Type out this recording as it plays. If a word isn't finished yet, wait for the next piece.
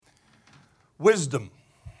Wisdom.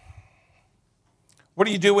 What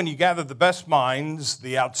do you do when you gather the best minds,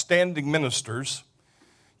 the outstanding ministers?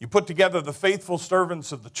 You put together the faithful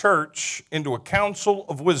servants of the church into a council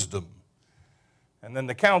of wisdom. And then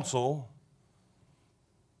the council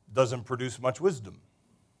doesn't produce much wisdom.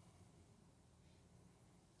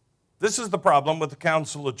 This is the problem with the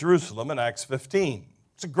Council of Jerusalem in Acts 15.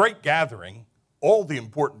 It's a great gathering. All the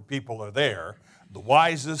important people are there, the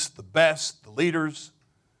wisest, the best, the leaders.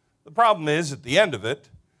 The problem is, at the end of it,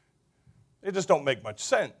 they just don't make much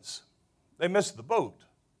sense. They miss the boat.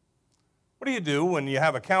 What do you do when you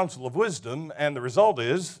have a council of wisdom and the result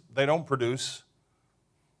is they don't produce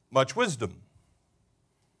much wisdom?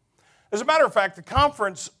 As a matter of fact, the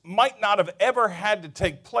conference might not have ever had to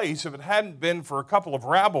take place if it hadn't been for a couple of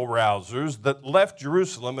rabble-rousers that left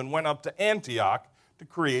Jerusalem and went up to Antioch to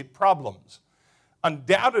create problems.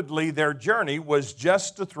 Undoubtedly, their journey was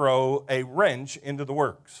just to throw a wrench into the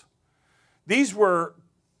works. These were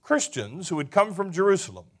Christians who had come from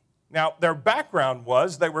Jerusalem. Now, their background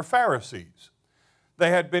was they were Pharisees. They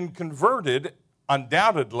had been converted,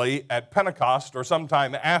 undoubtedly, at Pentecost or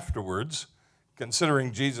sometime afterwards,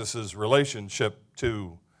 considering Jesus' relationship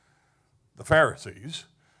to the Pharisees.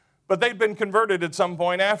 But they'd been converted at some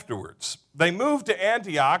point afterwards. They moved to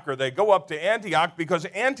Antioch, or they go up to Antioch, because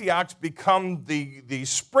Antioch's become the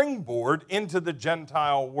springboard into the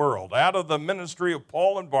Gentile world. Out of the ministry of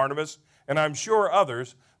Paul and Barnabas, and I'm sure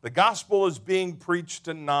others, the gospel is being preached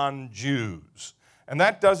to non-Jews. And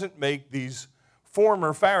that doesn't make these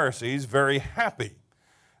former Pharisees very happy.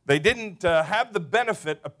 They didn't have the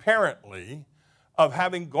benefit, apparently, of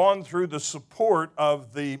having gone through the support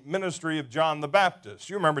of the ministry of John the Baptist.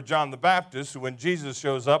 You remember John the Baptist, who when Jesus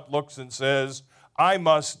shows up, looks and says, I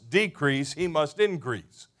must decrease, he must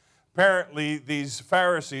increase. Apparently, these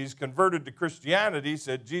Pharisees converted to Christianity,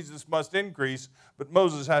 said Jesus must increase, but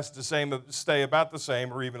Moses has to stay about the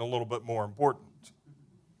same or even a little bit more important.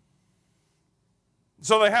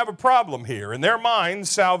 So they have a problem here. In their minds,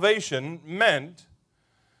 salvation meant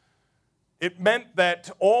that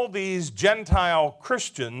all these Gentile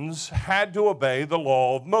Christians had to obey the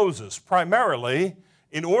law of Moses. Primarily,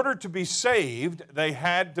 in order to be saved, they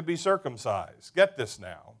had to be circumcised. Get this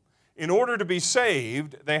now. In order to be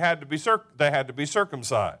saved, they had to be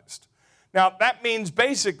circumcised. Now, that means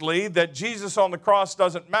basically that Jesus on the cross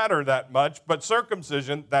doesn't matter that much, but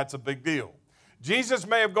circumcision, that's a big deal. Jesus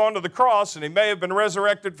may have gone to the cross and he may have been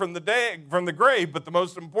resurrected from the grave, but the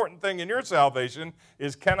most important thing in your salvation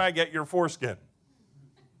is, can I get your foreskin?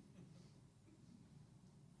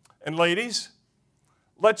 And ladies,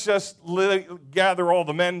 let's just gather all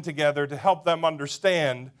the men together to help them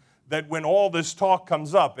understand that when all this talk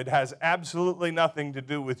comes up, it has absolutely nothing to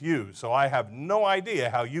do with you. So I have no idea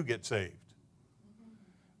how you get saved.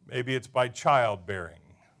 Maybe it's by childbearing.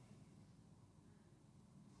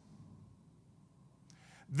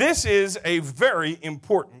 This is a very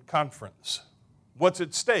important conference. What's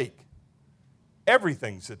at stake?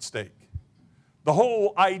 Everything's at stake. The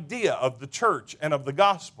whole idea of the church and of the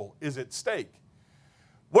gospel is at stake.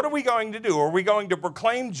 What are we going to do? Are we going to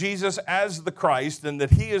proclaim Jesus as the Christ and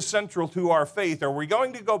that he is central to our faith? Are we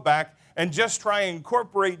going to go back and just try and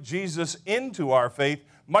incorporate Jesus into our faith,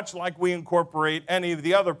 much like we incorporate any of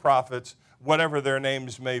the other prophets, whatever their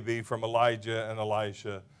names may be, from Elijah and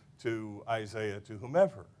Elisha to Isaiah to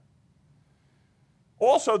whomever?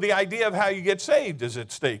 Also, the idea of how you get saved is at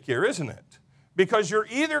stake here, isn't it? Because you're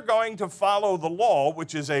either going to follow the law,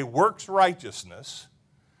 which is a works righteousness,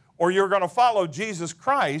 or you're going to follow Jesus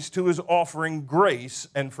Christ, who is offering grace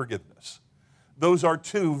and forgiveness. Those are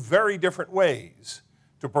two very different ways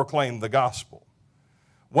to proclaim the gospel.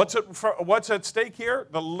 What's at stake here?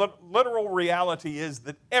 The literal reality is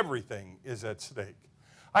that everything is at stake.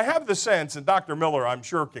 I have the sense, and Dr. Miller, I'm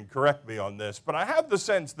sure, can correct me on this, but I have the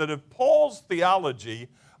sense that if Paul's theology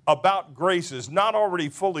about grace is not already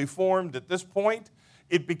fully formed at this point,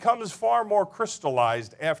 it becomes far more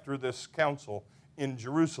crystallized after this council in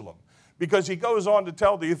Jerusalem. Because he goes on to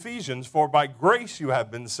tell the Ephesians, for by grace you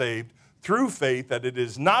have been saved through faith, that it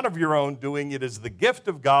is not of your own doing, it is the gift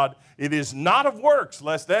of God, it is not of works,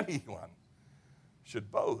 lest anyone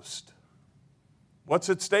should boast. What's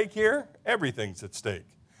at stake here? Everything's at stake.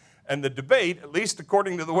 And the debate, at least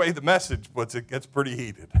according to the way the message puts it, gets pretty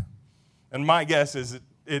heated. And my guess is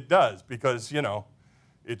it does, because,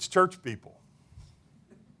 it's church people.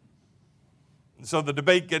 And so the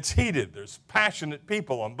debate gets heated. There's passionate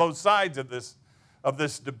people on both sides of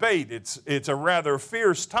this debate. It's a rather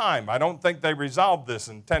fierce time. I don't think they resolved this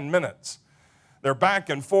in 10 minutes. They're back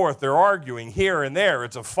and forth. They're arguing here and there.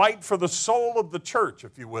 It's a fight for the soul of the church,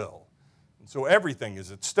 if you will. And so everything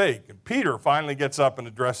is at stake. And Peter finally gets up and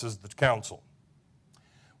addresses the council.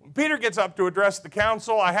 When Peter gets up to address the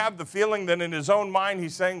council, I have the feeling that in his own mind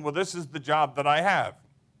he's saying, well, this is the job that I have.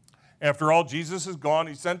 After all, Jesus is gone.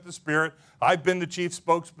 He sent the Spirit. I've been the chief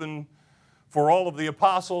spokesman for all of the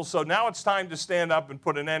apostles, so now it's time to stand up and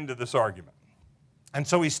put an end to this argument. And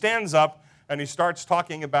so he stands up and he starts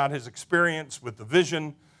talking about his experience with the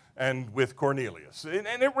vision and with Cornelius. And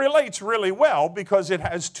it relates really well because it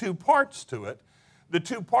has two parts to it. The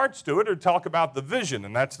two parts to it are talk about the vision,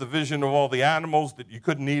 and that's the vision of all the animals that you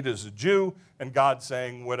couldn't eat as a Jew, and God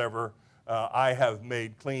saying, whatever I have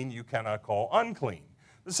made clean, you cannot call unclean.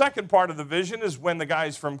 The second part of the vision is when the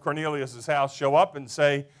guys from Cornelius' house show up and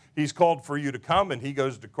say, he's called for you to come, and he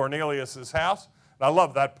goes to Cornelius' house. And I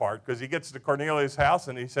love that part because he gets to Cornelius' house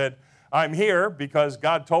and he said, I'm here because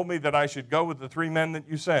God told me that I should go with the 3 men that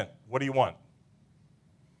you sent. What do you want?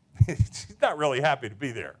 He's not really happy to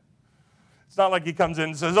be there. It's not like he comes in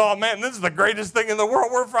and says, oh man, this is the greatest thing in the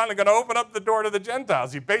world. We're finally going to open up the door to the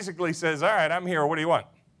Gentiles. He basically says, all right, I'm here. What do you want?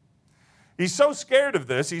 He's so scared of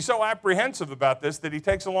this, he's so apprehensive about this that he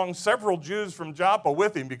takes along several Jews from Joppa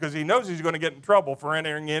with him because he knows he's going to get in trouble for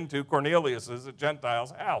entering into Cornelius' a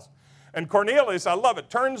Gentile's house. And Cornelius, I love it,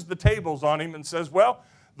 turns the tables on him and says, well,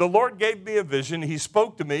 the Lord gave me a vision. He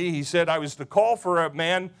spoke to me. He said I was to call for a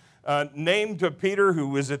man named Peter who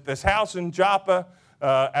was at this house in Joppa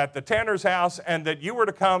at the tanner's house, and that you were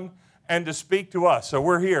to come and to speak to us. So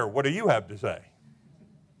we're here. What do you have to say?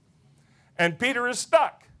 And Peter is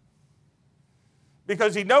stuck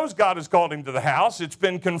because he knows God has called him to the house. It's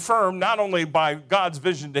been confirmed not only by God's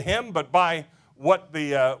vision to him, but by what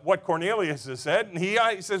Cornelius has said. And he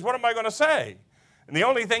says, what am I going to say? And the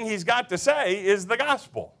only thing he's got to say is the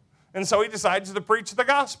gospel. And so he decides to preach the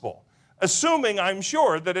gospel, assuming, I'm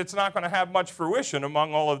sure, that it's not going to have much fruition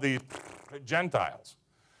among all of these Gentiles.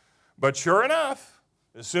 But sure enough,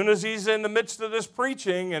 as soon as he's in the midst of this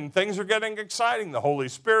preaching and things are getting exciting, the Holy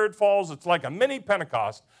Spirit falls. It's like a mini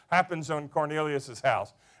Pentecost happens on Cornelius'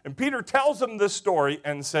 house. And Peter tells him this story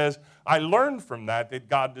and says, I learned from that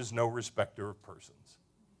God is no respecter of persons.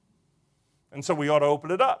 And so we ought to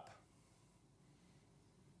open it up.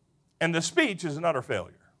 And the speech is an utter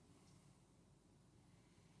failure.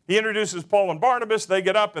 He introduces Paul and Barnabas. They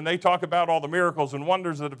get up and they talk about all the miracles and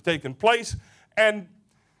wonders that have taken place. And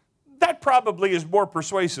that probably is more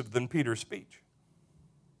persuasive than Peter's speech.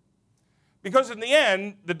 Because in the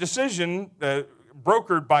end, the decision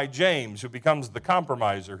brokered by James, who becomes the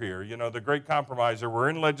compromiser here, you know, the great compromiser, we're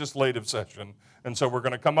in legislative session, and so we're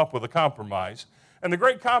going to come up with a compromise. And the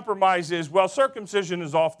great compromise is, well, circumcision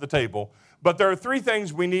is off the table, but there are 3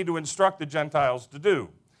 things we need to instruct the Gentiles to do.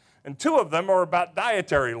 And 2 of them are about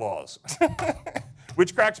dietary laws,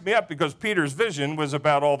 which cracks me up because Peter's vision was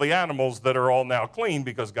about all the animals that are all now clean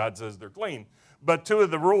because God says they're clean. But 2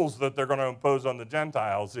 of the rules that they're going to impose on the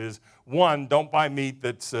Gentiles is, 1, don't buy meat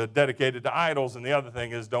that's dedicated to idols, and the other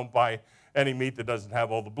thing is don't buy any meat that doesn't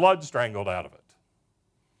have all the blood strangled out of it.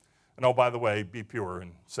 And oh, by the way, be pure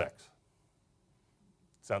in sex.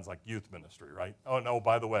 Sounds like youth ministry, right? Oh, no,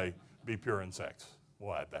 by the way, be pure in sex.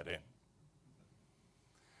 We'll add that in.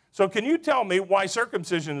 So can you tell me why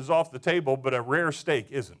circumcision is off the table but a rare steak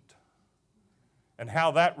isn't? And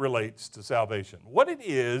how that relates to salvation? What it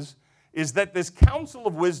is that this council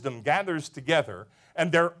of wisdom gathers together,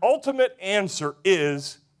 and their ultimate answer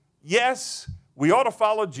is, yes, we ought to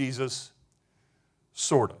follow Jesus,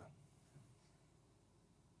 sort of.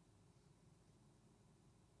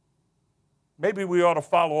 Maybe we ought to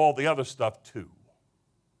follow all the other stuff too.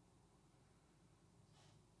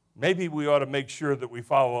 Maybe we ought to make sure that we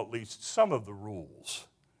follow at least some of the rules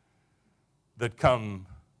that come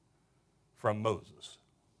from Moses.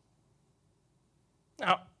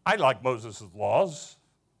 Now, I like Moses' laws.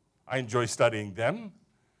 I enjoy studying them.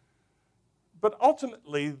 But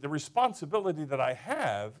ultimately, the responsibility that I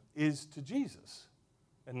have is to Jesus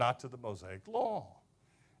and not to the Mosaic law.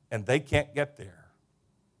 And they can't get there.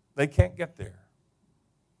 They can't get there.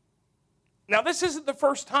 Now, this isn't the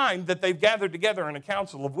first time that they've gathered together in a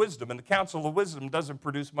council of wisdom, and the council of wisdom doesn't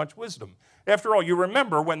produce much wisdom. After all, you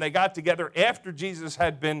remember when they got together after Jesus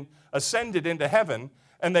had been ascended into heaven,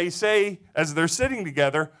 and they say, as they're sitting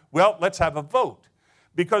together, well, let's have a vote,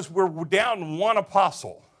 because we're down 1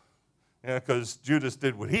 apostle, because Judas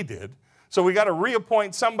did what he did. So we got to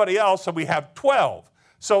reappoint somebody else, so we have 12.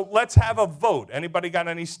 So let's have a vote. Anybody got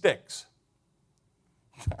any sticks?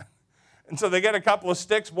 And so they get a couple of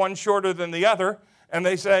sticks, one shorter than the other, and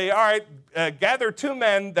they say, all right, gather 2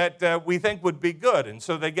 men that we think would be good. And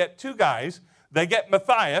so they get 2 guys. They get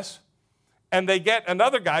Matthias, and they get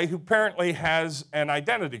another guy who apparently has an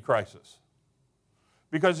identity crisis.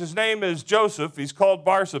 Because his name is Joseph, he's called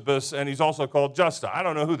Barsabas, and he's also called Justa. I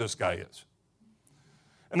don't know who this guy is.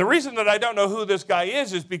 And the reason that I don't know who this guy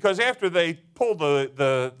is because after they pull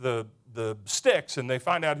the sticks and they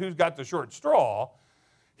find out who's got the short straw,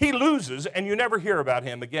 he loses, and you never hear about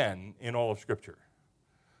him again in all of Scripture.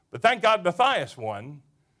 But thank God Matthias won,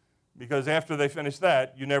 because after they finish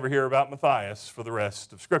that, you never hear about Matthias for the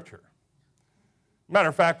rest of Scripture. Matter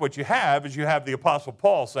of fact, what you have is the Apostle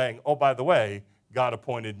Paul saying, oh, by the way, God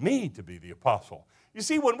appointed me to be the apostle. You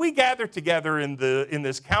see, when we gather together in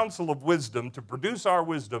this council of wisdom to produce our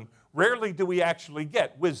wisdom, rarely do we actually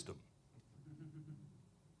get wisdom.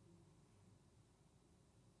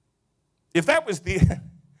 If that was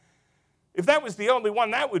the only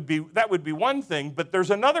one, that would be one thing. But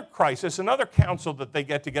there's another crisis, another council that they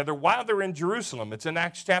get together while they're in Jerusalem. It's in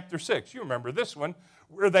Acts chapter 6. You remember this one,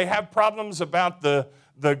 where they have problems about the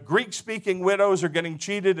Greek-speaking widows are getting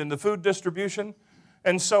cheated in the food distribution.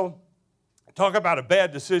 And so, talk about a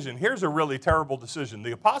bad decision. Here's a really terrible decision.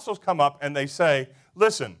 The apostles come up and they say,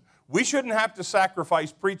 listen, we shouldn't have to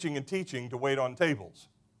sacrifice preaching and teaching to wait on tables.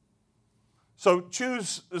 So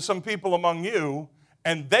choose some people among you,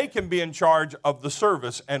 and they can be in charge of the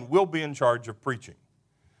service, and we'll be in charge of preaching.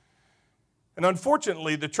 And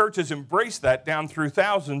unfortunately, the church has embraced that down through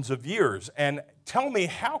thousands of years. And tell me,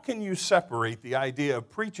 how can you separate the idea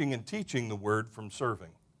of preaching and teaching the word from serving?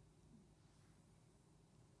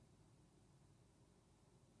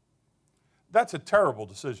 That's a terrible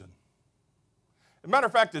decision. As a matter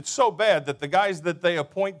of fact, it's so bad that the guys that they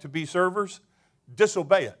appoint to be servers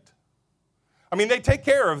disobey it. I mean, they take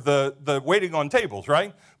care of the waiting on tables,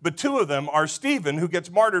 right? But two of them are Stephen, who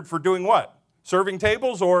gets martyred for doing what? Serving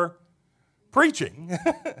tables or preaching?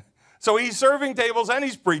 So he's serving tables and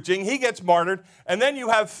he's preaching. He gets martyred. And then you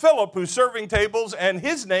have Philip, who's serving tables, and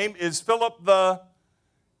his name is Philip the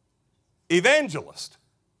Evangelist.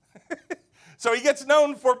 So he gets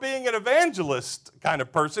known for being an evangelist kind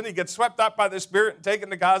of person. He gets swept up by the Spirit and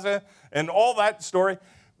taken to Gaza and all that story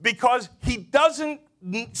because he doesn't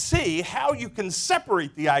see how you can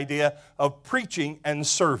separate the idea of preaching and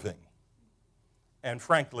serving. And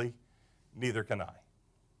frankly, neither can I.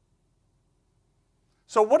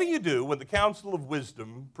 So what do you do when the counsel of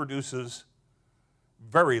wisdom produces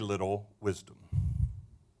very little wisdom?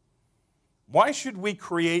 Why should we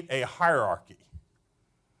create a hierarchy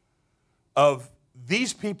of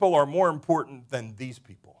these people are more important than these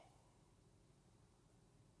people?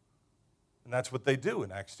 And that's what they do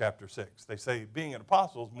in Acts chapter 6. They say being an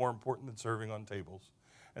apostle is more important than serving on tables,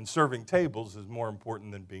 and serving tables is more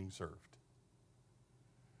important than being served.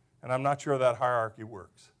 And I'm not sure that hierarchy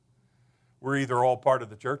works. We're either all part of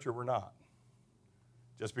the church or we're not.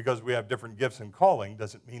 Just because we have different gifts and calling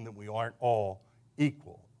doesn't mean that we aren't all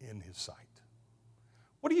equal in his sight.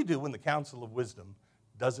 What do you do when the counsel of wisdom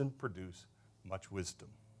doesn't produce much wisdom?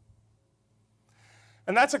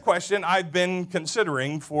 And that's a question I've been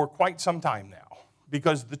considering for quite some time now,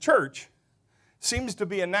 because the church seems to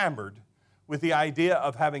be enamored with the idea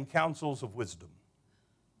of having counsels of wisdom.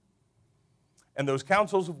 And those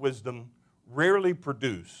counsels of wisdom rarely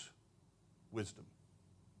produce wisdom.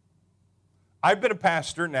 I've been a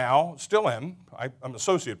pastor now, still am. I'm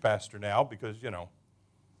associate pastor now because,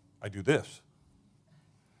 I do this.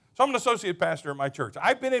 So I'm an associate pastor at my church.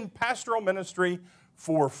 I've been in pastoral ministry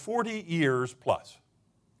for 40 years plus.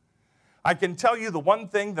 I can tell you the one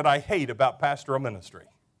thing that I hate about pastoral ministry.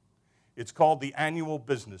 It's called the annual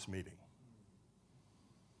business meeting.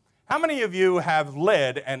 How many of you have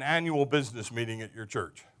led an annual business meeting at your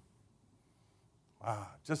church?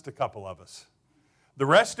 Just a couple of us. The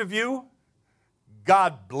rest of you,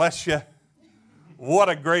 God bless you. What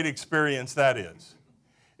a great experience that is.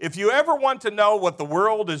 If you ever want to know what the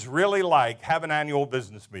world is really like, have an annual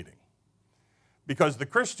business meeting. Because the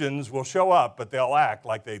Christians will show up, but they'll act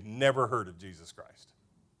like they've never heard of Jesus Christ.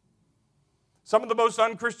 Some of the most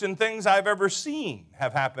unchristian things I've ever seen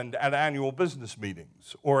have happened at annual business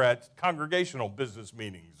meetings or at congregational business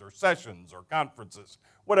meetings or sessions or conferences,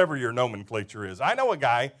 whatever your nomenclature is. I know a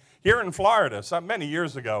guy here in Florida, many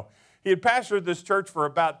years ago. He had pastored this church for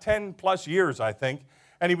about 10 plus years, I think,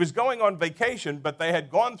 and he was going on vacation, but they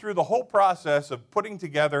had gone through the whole process of putting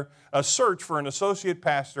together a search for an associate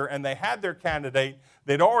pastor, and they had their candidate.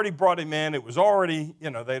 They'd already brought him in. It was already,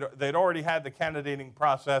 they'd already had the candidating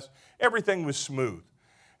process. Everything was smooth.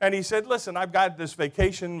 And he said, listen, I've got this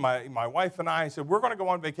vacation. My wife and I said, we're going to go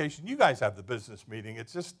on vacation. You guys have the business meeting.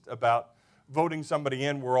 It's just about voting somebody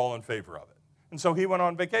in. We're all in favor of it. And so he went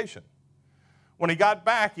on vacation. When he got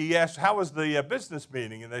back, he asked, how was the business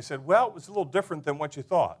meeting? And they said, well, it was a little different than what you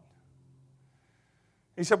thought.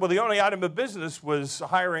 He said, well, the only item of business was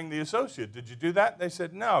hiring the associate. Did you do that? They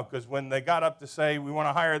said, no, because when they got up to say, we want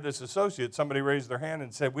to hire this associate, somebody raised their hand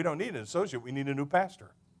and said, we don't need an associate, we need a new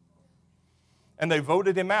pastor. And they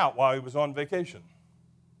voted him out while he was on vacation.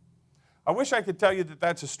 I wish I could tell you that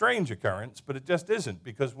that's a strange occurrence, but it just isn't,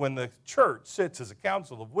 because when the church sits as a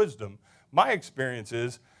council of wisdom, my experience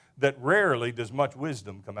is that rarely does much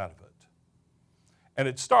wisdom come out of it. And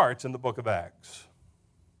it starts in the book of Acts.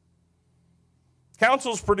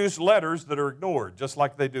 Councils produce letters that are ignored, just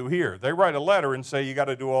like they do here. They write a letter and say, you got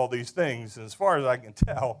to do all these things. And as far as I can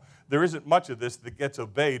tell, there isn't much of this that gets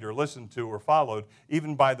obeyed or listened to or followed,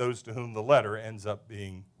 even by those to whom the letter ends up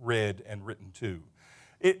being read and written to.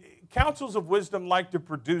 Councils of wisdom like to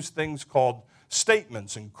produce things called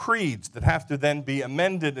statements and creeds that have to then be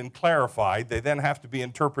amended and clarified. They then have to be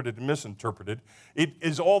interpreted and misinterpreted. It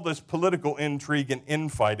is all this political intrigue and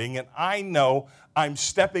infighting, and I know I'm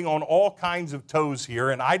stepping on all kinds of toes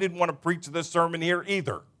here, and I didn't want to preach this sermon here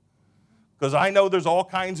either, because I know there's all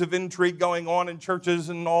kinds of intrigue going on in churches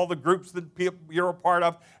and all the groups that you're a part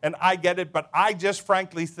of, and I get it, but I just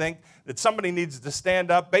frankly think that somebody needs to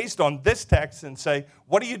stand up based on this text and say,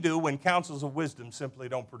 what do you do when councils of wisdom simply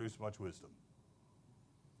don't produce much wisdom?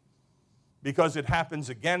 Because it happens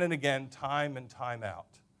again and again, time and time out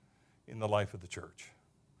in the life of the church.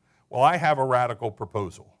 Well, I have a radical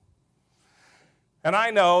proposal. And I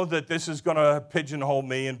know that this is going to pigeonhole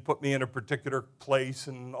me and put me in a particular place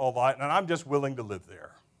and all that, and I'm just willing to live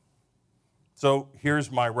there. So here's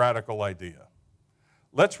my radical idea.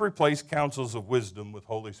 Let's replace councils of wisdom with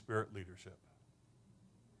Holy Spirit leadership.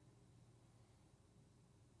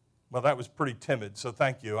 Well, that was pretty timid, so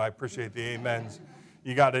thank you. I appreciate the amens.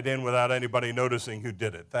 You got it in without anybody noticing who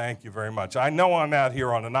did it. Thank you very much. I know I'm out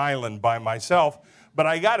here on an island by myself, but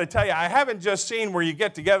I got to tell you, I haven't just seen where you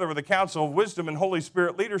get together with a council of wisdom and Holy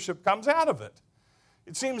Spirit leadership comes out of it.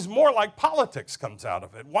 It seems more like politics comes out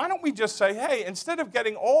of it. Why don't we just say, hey, instead of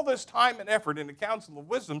getting all this time and effort into council of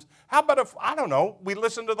wisdoms, how about if, I don't know, we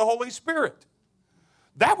listen to the Holy Spirit?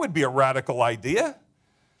 That would be a radical idea.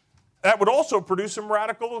 That would also produce some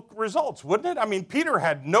radical results, wouldn't it? I mean, Peter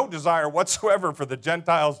had no desire whatsoever for the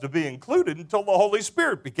Gentiles to be included until the Holy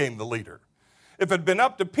Spirit became the leader. If it had been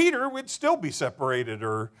up to Peter, we'd still be separated,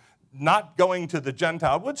 or not going to the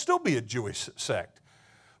Gentile would still be a Jewish sect.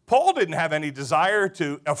 Paul didn't have any desire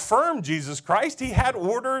to affirm Jesus Christ. He had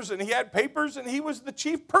orders and he had papers, and he was the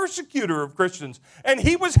chief persecutor of Christians, and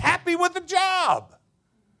he was happy with the job.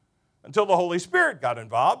 Until the Holy Spirit got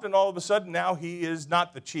involved, and all of a sudden now he is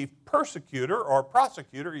not the chief persecutor or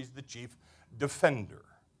prosecutor, he's the chief defender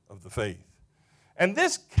of the faith. And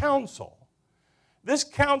this council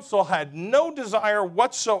had no desire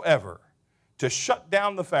whatsoever to shut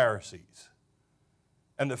down the Pharisees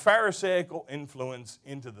and the Pharisaical influence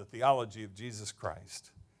into the theology of Jesus Christ.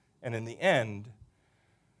 And in the end,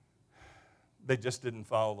 they just didn't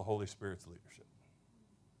follow the Holy Spirit's leadership.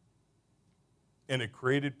 And it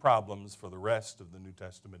created problems for the rest of the New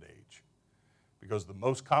Testament age. Because the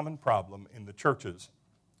most common problem in the churches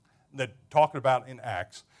that talked about in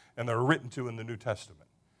Acts and that are written to in the New Testament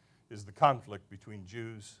is the conflict between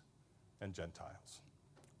Jews and Gentiles.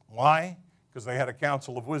 Why? Because they had a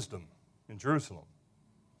council of wisdom in Jerusalem,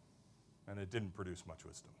 and it didn't produce much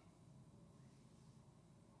wisdom.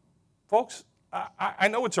 Folks, I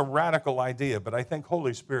know it's a radical idea, but I think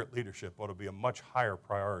Holy Spirit leadership ought to be a much higher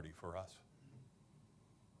priority for us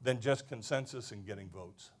than just consensus and getting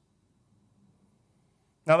votes.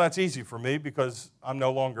 Now, that's easy for me because I'm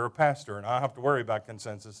no longer a pastor, and I don't have to worry about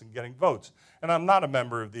consensus and getting votes. And I'm not a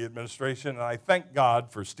member of the administration, and I thank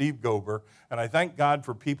God for Steve Gober, and I thank God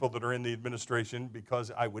for people that are in the administration,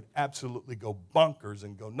 because I would absolutely go bonkers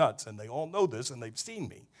and go nuts, and they all know this, and they've seen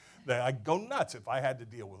me. I'd go nuts if I had to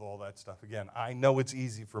deal with all that stuff again. I know it's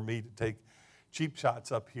easy for me to take cheap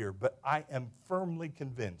shots up here, but I am firmly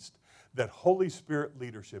convinced that Holy Spirit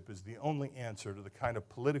leadership is the only answer to the kind of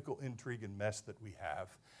political intrigue and mess that we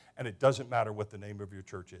have, and it doesn't matter what the name of your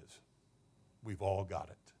church is. We've all got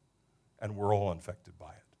it, and we're all infected by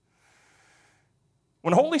it.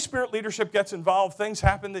 When Holy Spirit leadership gets involved, things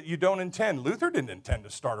happen that you don't intend. Luther didn't intend to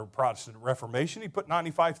start a Protestant Reformation. He put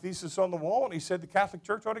 95 Theses on the wall, and he said the Catholic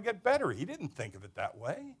Church ought to get better. He didn't think of it that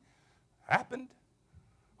way. It happened.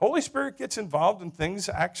 Holy Spirit gets involved and things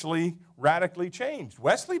actually radically changed.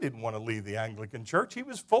 Wesley didn't want to leave the Anglican Church. He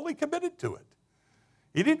was fully committed to it.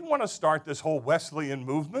 He didn't want to start this whole Wesleyan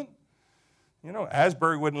movement. You know,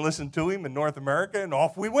 Asbury wouldn't listen to him in North America, and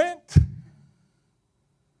off we went.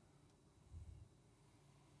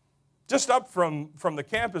 Just up from the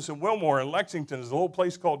campus in Wilmore in Lexington is a little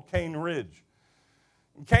place called Cane Ridge.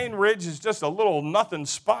 Cane Ridge is just a little nothing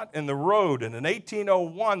spot in the road. And in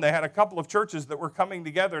 1801, they had a couple of churches that were coming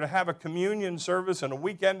together to have a communion service and a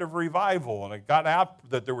weekend of revival. And it got out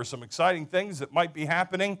that there were some exciting things that might be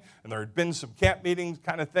happening, and there had been some camp meetings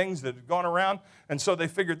kind of things that had gone around. And so they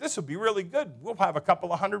figured this would be really good. We'll have a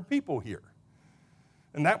couple of hundred people here.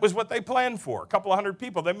 And that was what they planned for, a couple of hundred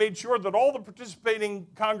people. They made sure that all the participating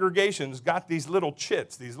congregations got these little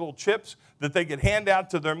chips that they could hand out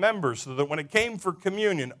to their members so that when it came for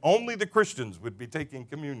communion, only the Christians would be taking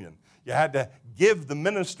communion. You had to give the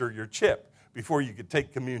minister your chip before you could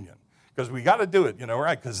take communion. Because we got to do it,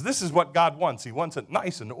 right? Because this is what God wants. He wants it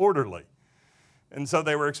nice and orderly. And so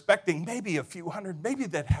they were expecting maybe a few hundred, maybe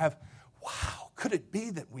that have, wow, could it be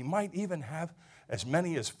that we might even have as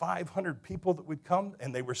many as 500 people that would come?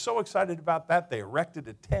 And they were so excited about that, they erected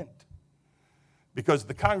a tent. Because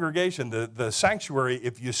the congregation, the sanctuary,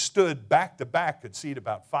 if you stood back to back, could seat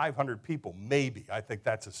about 500 people, maybe. I think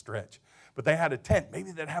that's a stretch. But they had a tent.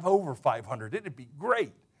 Maybe they'd have over 500. It'd be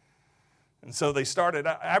great. And so they started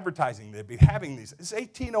advertising. They'd be having these. It's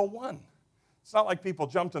 1801. It's not like people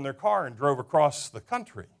jumped in their car and drove across the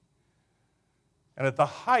country. And at the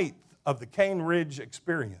height of the Cane Ridge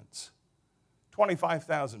experience,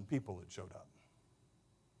 25,000 people had showed up.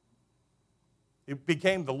 It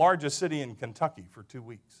became the largest city in Kentucky for 2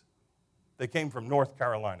 weeks. They came from North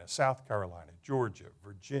Carolina, South Carolina, Georgia,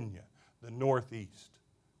 Virginia, the Northeast.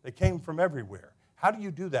 They came from everywhere. How do you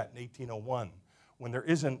do that in 1801 when there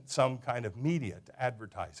isn't some kind of media to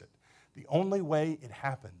advertise it? The only way it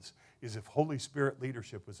happens is if Holy Spirit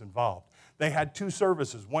leadership was involved. They had 2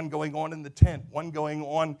 services, one going on in the tent, one going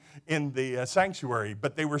on in the sanctuary,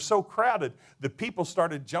 but they were so crowded that people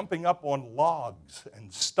started jumping up on logs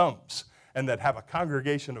and stumps, and they'd have a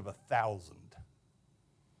congregation of 1,000.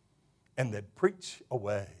 And they'd preach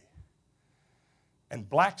away. And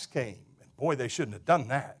blacks came, and boy, they shouldn't have done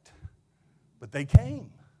that, but they came.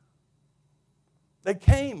 They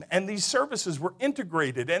came, and these services were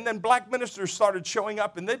integrated, and then black ministers started showing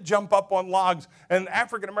up, and they'd jump up on logs, and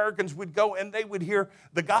African Americans would go, and they would hear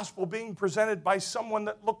the gospel being presented by someone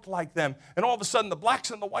that looked like them, and all of a sudden the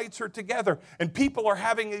blacks and the whites are together, and people are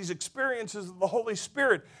having these experiences of the Holy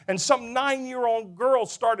Spirit, and some 9-year-old girl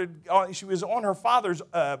started, she was on her father's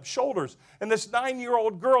shoulders, and this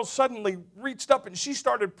 9-year-old girl suddenly reached up, and she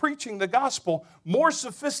started preaching the gospel more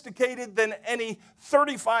sophisticated than any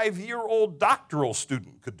 35-year-old doctoral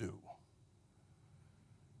student could do.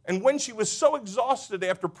 And when she was so exhausted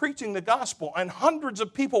after preaching the gospel, and hundreds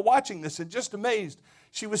of people watching this and just amazed,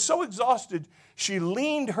 she was so exhausted, she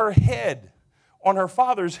leaned her head on her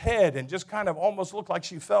father's head and just kind of almost looked like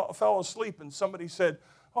she fell asleep. And somebody said,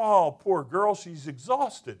 "Oh, poor girl, she's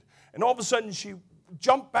exhausted." And all of a sudden she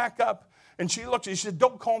jumped back up and she looked and she said,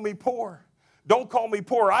 "Don't call me poor. Don't call me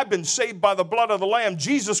poor. I've been saved by the blood of the Lamb.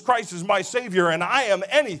 Jesus Christ is my Savior, and I am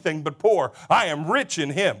anything but poor. I am rich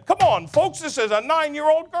in Him." Come on, folks, this is a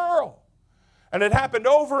 9-year-old girl. And it happened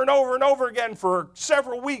over and over and over again for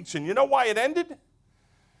several weeks. And you know why it ended?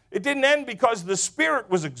 It didn't end because the Spirit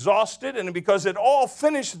was exhausted and because it all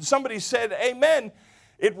finished and somebody said, "Amen."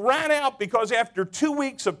 It ran out because after 2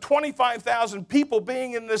 weeks of 25,000 people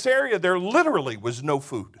being in this area, there literally was no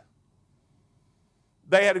food.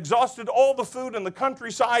 They had exhausted all the food in the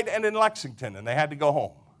countryside and in Lexington, and they had to go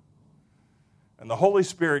home. And the Holy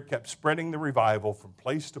Spirit kept spreading the revival from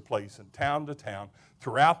place to place and town to town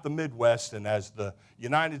throughout the Midwest. And as the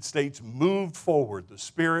United States moved forward, the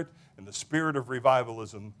Spirit and the spirit of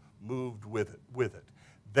revivalism moved with it.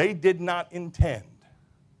 They did not intend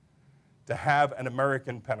to have an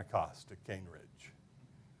American Pentecost at Cane Ridge.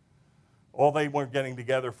 All they were getting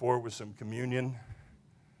together for was some communion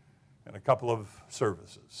and a couple of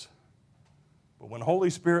services. But when Holy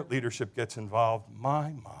Spirit leadership gets involved,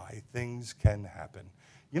 my, things can happen.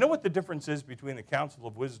 You know what the difference is between the Council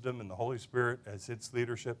of Wisdom and the Holy Spirit as its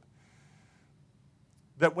leadership?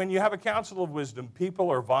 That when you have a Council of Wisdom, people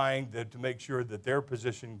are vying to make sure that their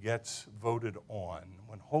position gets voted on.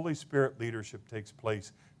 When Holy Spirit leadership takes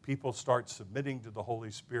place, people start submitting to the Holy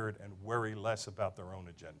Spirit and worry less about their own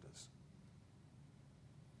agendas.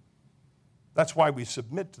 That's why we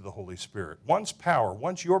submit to the Holy Spirit. Once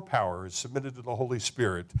your power is submitted to the Holy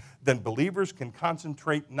Spirit, then believers can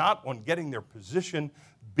concentrate not on getting their position,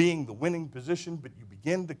 being the winning position, but you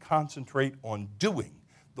begin to concentrate on doing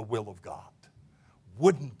the will of God.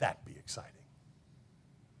 Wouldn't that be exciting?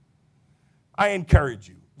 I encourage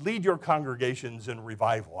you, lead your congregations in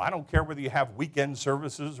revival. I don't care whether you have weekend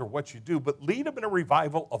services or what you do, but lead them in a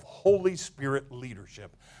revival of Holy Spirit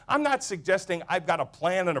leadership. I'm not suggesting I've got a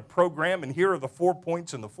plan and a program and here are the 4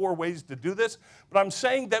 points and the 4 ways to do this, but I'm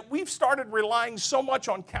saying that we've started relying so much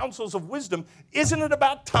on counsels of wisdom. Isn't it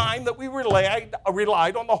about time that we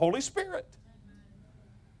relied on the Holy Spirit?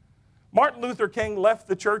 Martin Luther King left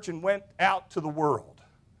the church and went out to the world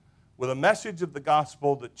with a message of the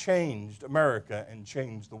gospel that changed America and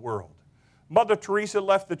changed the world. Mother Teresa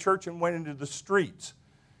left the church and went into the streets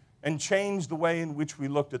and changed the way in which we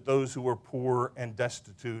looked at those who were poor and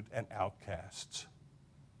destitute and outcasts.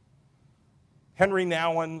 Henry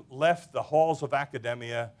Nouwen left the halls of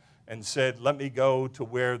academia and said, let me go to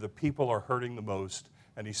where the people are hurting the most.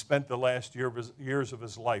 And he spent the last years of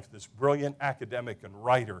his life, this brilliant academic and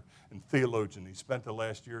writer and theologian, he spent the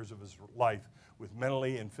last years of his life with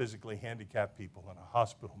mentally and physically handicapped people in a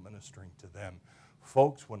hospital ministering to them.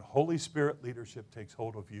 Folks, when Holy Spirit leadership takes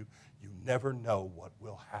hold of you, you never know what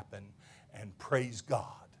will happen, and praise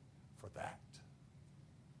God for that.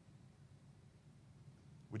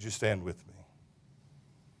 Would you stand with me?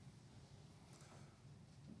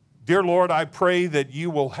 Dear Lord, I pray that you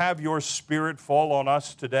will have your Spirit fall on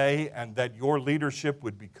us today and that your leadership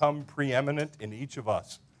would become preeminent in each of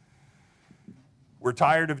us. We're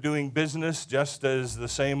tired of doing business just as the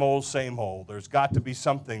same old, same old. There's got to be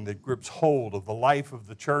something that grips hold of the life of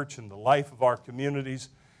the church and the life of our communities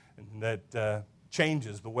and that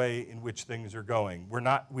changes the way in which things are going.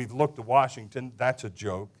 We've looked to Washington, that's a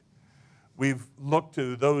joke. We've looked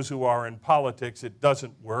to those who are in politics, it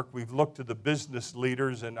doesn't work. We've looked to the business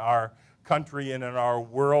leaders in our country and in our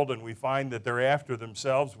world, and we find that they're after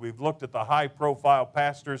themselves. We've looked at the high-profile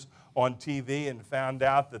pastors on TV and found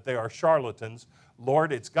out that they are charlatans.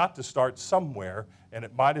 Lord, it's got to start somewhere, and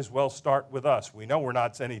it might as well start with us. We know we're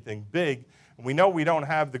not anything big, and we know we don't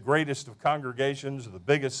have the greatest of congregations or the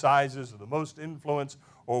biggest sizes or the most influence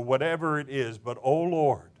or whatever it is, but oh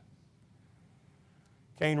Lord,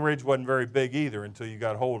 Cane Ridge wasn't very big either until you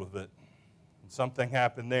got hold of it. And something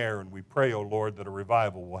happened there, and we pray, oh Lord, that a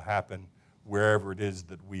revival will happen wherever it is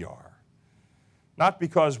that we are. Not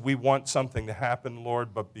because we want something to happen,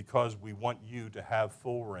 Lord, but because we want you to have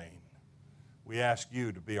full reign. We ask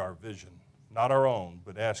you to be our vision, not our own,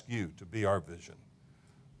 but ask you to be our vision.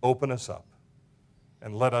 Open us up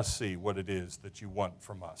and let us see what it is that you want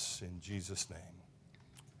from us. In Jesus' name,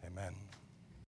 amen.